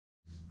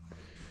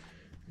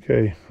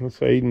Okay, that's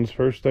Aiden's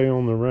first day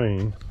on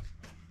the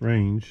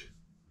range.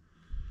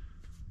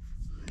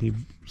 He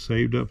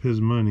saved up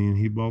his money and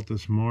he bought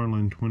this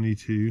Marlin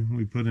 22.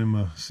 We put him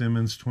a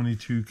Simmons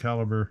 22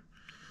 caliber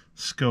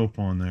scope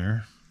on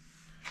there.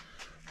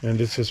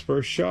 And it's his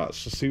first shot,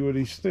 so see what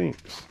he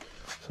thinks.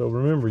 So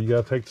remember, you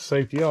gotta take the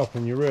safety off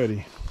when you're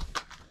ready.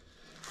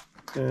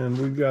 And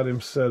we've got him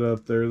set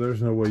up there.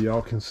 There's no way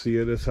y'all can see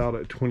it. It's out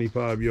at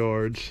 25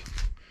 yards.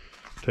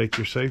 Take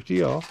your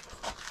safety off.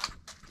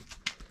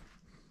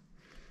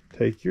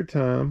 Take your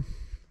time.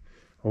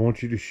 I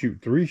want you to shoot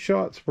 3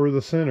 shots for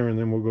the center, and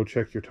then we'll go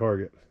check your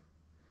target.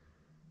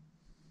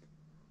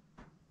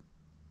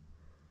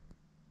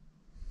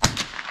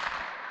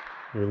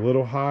 You're a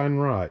little high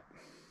and right.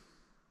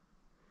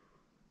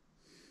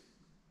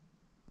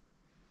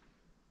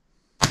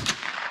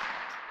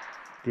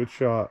 Good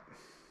shot.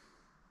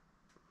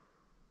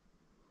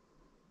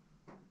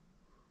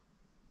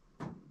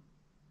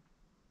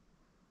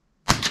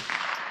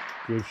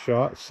 Good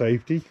shot.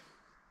 Safety.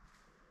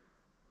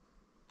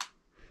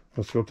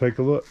 Let's go take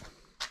a look.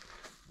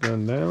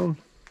 Gun down.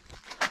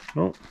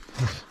 Nope.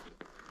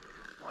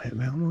 Lay it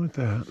down like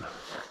that.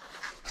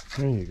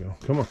 There you go.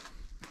 Come on.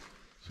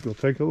 Let's go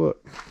take a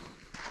look.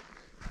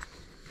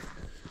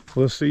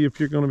 Let's see if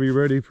you're going to be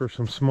ready for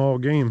some small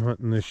game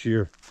hunting this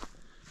year.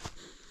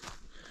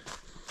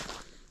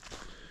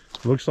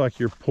 Looks like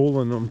you're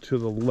pulling them to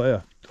the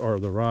left or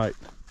the right.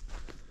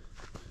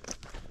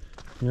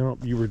 You know,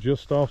 you were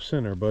just off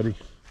center, buddy.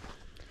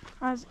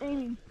 I was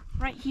aiming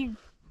right here.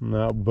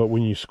 No, but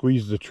when you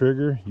squeeze the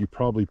trigger, you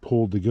probably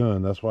pulled the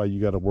gun. That's why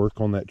you got to work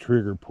on that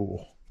trigger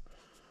pull.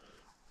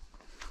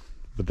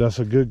 But that's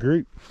a good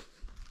group.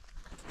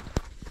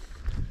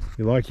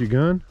 You like your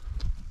gun?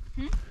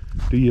 Hmm?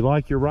 Do you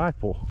like your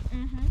rifle?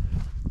 Mm-hmm.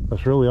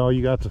 That's really all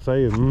you got to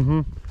say is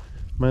mm-hmm.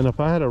 Man, if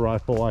I had a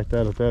rifle like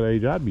that at that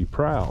age, I'd be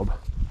proud.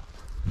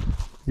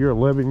 You're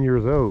 11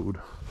 years old.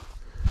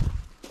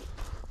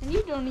 And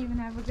you don't even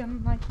have a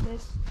gun like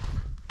this.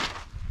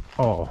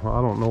 Oh,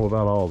 I don't know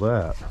about all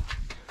that.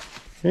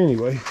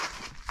 Anyway,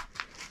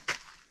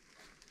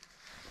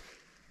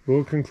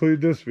 we'll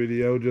conclude this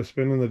video. Just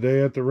spending the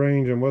day at the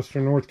range in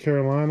Western North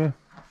Carolina.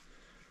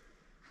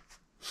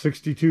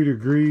 62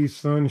 degrees,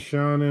 sun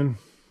shining.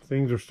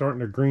 Things are starting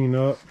to green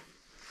up.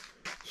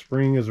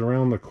 Spring is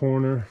around the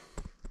corner.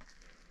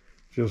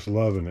 Just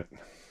loving it.